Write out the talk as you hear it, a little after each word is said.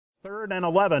Third and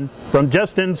 11 from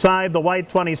just inside the white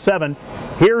 27.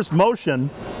 Here's motion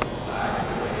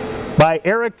by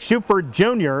Eric Shuford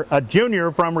Jr., a junior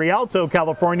from Rialto,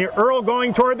 California. Earl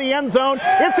going toward the end zone.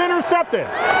 It's intercepted.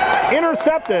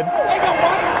 Intercepted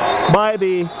by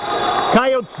the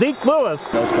Coyotes' Zeke Lewis.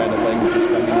 Those kind of things just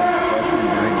coming into question,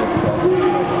 very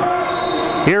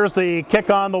difficult. Here's the kick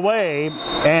on the way,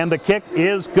 and the kick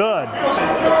is good.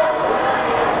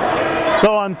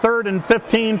 So on 3rd and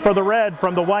 15 for the Red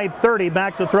from the white 30,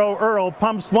 back to throw Earl,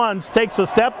 pumps once, takes a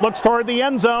step, looks toward the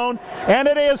end zone, and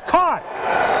it is caught.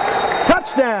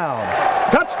 Touchdown!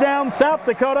 Touchdown, South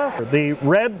Dakota. The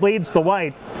Red leads the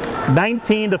white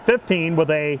 19-15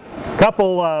 with a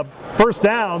couple first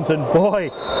downs, and boy,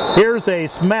 here's a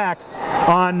smack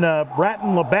on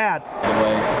Bratton Labatt.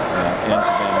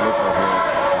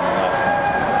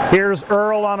 Here's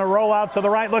Earl on a rollout to the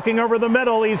right, looking over the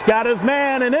middle. He's got his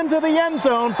man, and into the end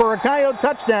zone for a Coyote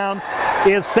touchdown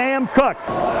is Sam Cook.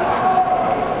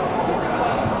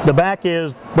 The back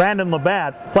is Brandon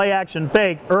Labatt. Play action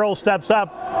fake. Earl steps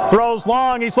up, throws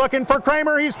long. He's looking for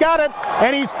Kramer. He's got it,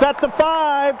 and he's at the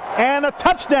 5, and a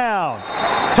touchdown.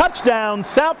 Touchdown,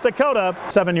 South Dakota.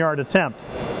 7-yard attempt.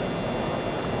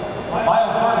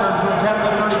 Miles Butler to attempt the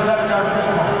 37-yard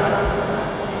field goal.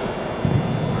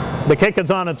 The kick is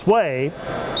on its way,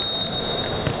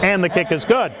 and the kick is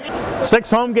good.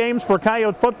 6 home games for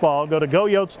Coyote football. Go to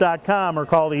GoYotes.com or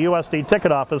call the USD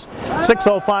ticket office,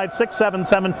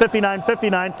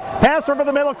 605-677-5959. Pass over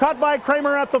the middle, caught by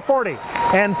Kramer at the 40,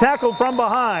 and tackled from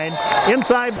behind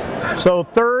inside. So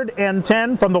 3rd and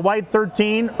 10 from the white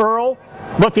 13. Earl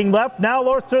looking left, now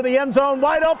looks to the end zone,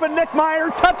 wide open, Nick Meyer,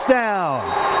 touchdown!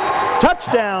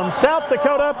 Touchdown, South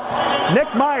Dakota.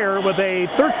 Nick Meyer with a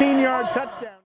 13-yard touchdown.